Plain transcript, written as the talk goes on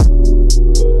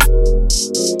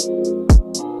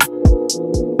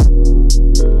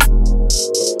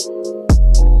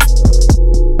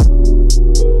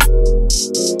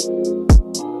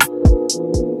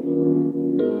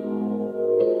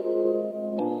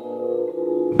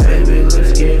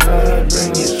let's get high.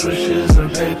 Bring your swishers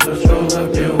and papers, roll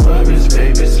up your worries,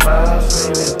 baby. Smile,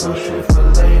 save it, push it for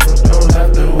later. Don't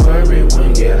have to worry when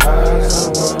you get high.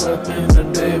 Someone up in the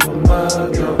day with my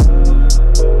drum.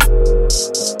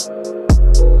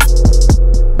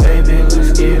 Baby,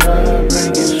 let's get high.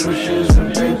 Bring your swishers and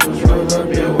papers, roll up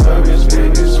your worries,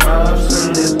 baby. Smile,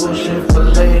 save it, push it for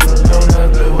later. Don't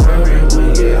have to worry when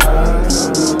you get high.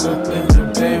 Someone up in the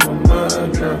day with my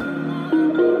drum.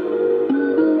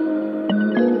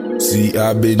 See,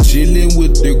 I've been chillin'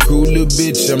 with the cooler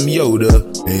bitch, I'm Yoda.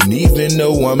 And even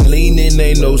though I'm leanin',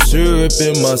 ain't no syrup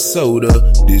in my soda.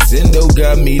 This endo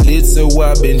got me lit, so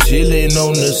I've been chillin'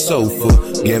 on the sofa.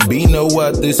 Gambino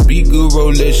out the speaker,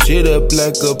 roll that shit up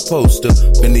like a poster.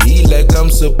 Finna eat like I'm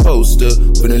supposed to.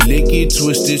 Finna lick it,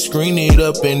 twist it, screen it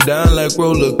up and down like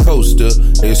roller coaster.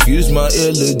 Excuse my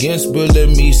elegance, but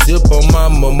let me sip on my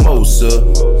mimosa.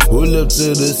 Pull up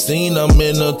to the scene, I'm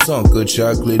in a Tonka.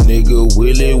 Chocolate nigga,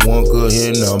 Willy Wonka.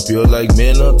 And I'm pure like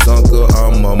Minnetonka,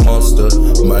 I'm a monster.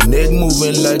 My neck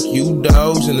moving like you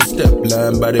dogs in the step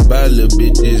line. Body by little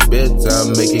bitch, it's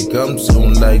bedtime. Make it come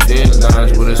soon like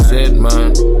deadlines with a set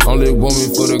mind. Only woman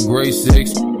for the great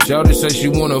sex. Shawty say she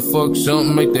wanna fuck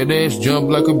something, make that ass jump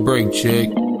like a brake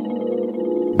check.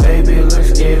 Baby,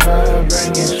 let's get high.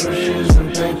 Bring your swishers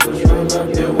and papers, roll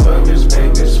up your worries,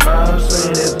 baby. Smile,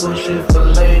 say that push it for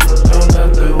later. Don't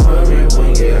have to worry when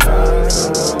you get high.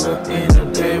 Someone up in the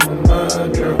day with my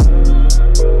drum.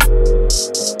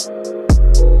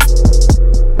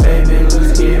 Baby,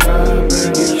 let's get high.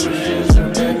 Bring your swishers and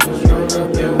papers, roll up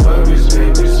your worries,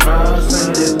 baby. Smile, say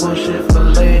that push it for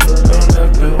later. Don't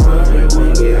have to worry when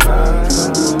you get high.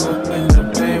 Someone up in the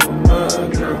day with my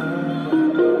drum.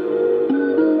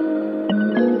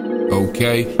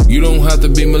 Okay, you don't have to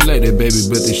be my lady, baby,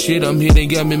 but the shit I'm hitting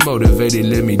got me motivated.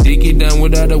 Let me dig it down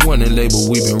without a warning label.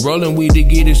 We been rolling weed to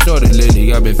get it started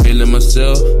lately. I've been feeling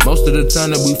myself most of the time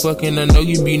that we fucking. I know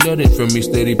you be nutting from me,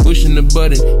 steady pushing the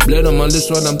button. Blood on my lips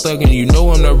while I'm thugging. You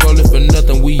know I'm not rolling for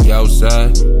nothing. We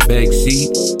outside,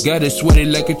 backseat, got it sweaty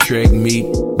like a track meet.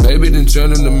 Baby then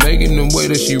turn into Megan the way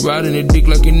that she riding a dick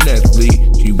like an athlete.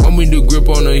 She want me to grip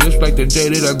on her hips like the day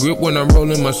that I grip when I'm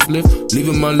rolling my spliff.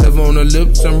 Leaving my lever on her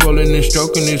lips, I'm rolling and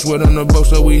stroking this sweat on the boat,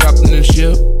 so we hopped in the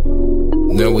ship.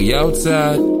 Now we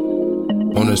outside,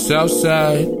 on the south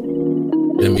side.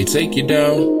 Let me take you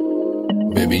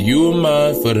down. Baby, you are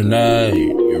mine for the night.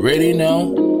 You ready now?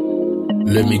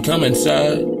 Let me come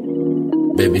inside.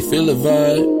 Baby, feel the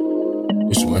vibe.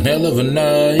 It's one hell of a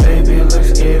night. Baby,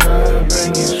 let's get high.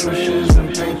 Bring your swishers and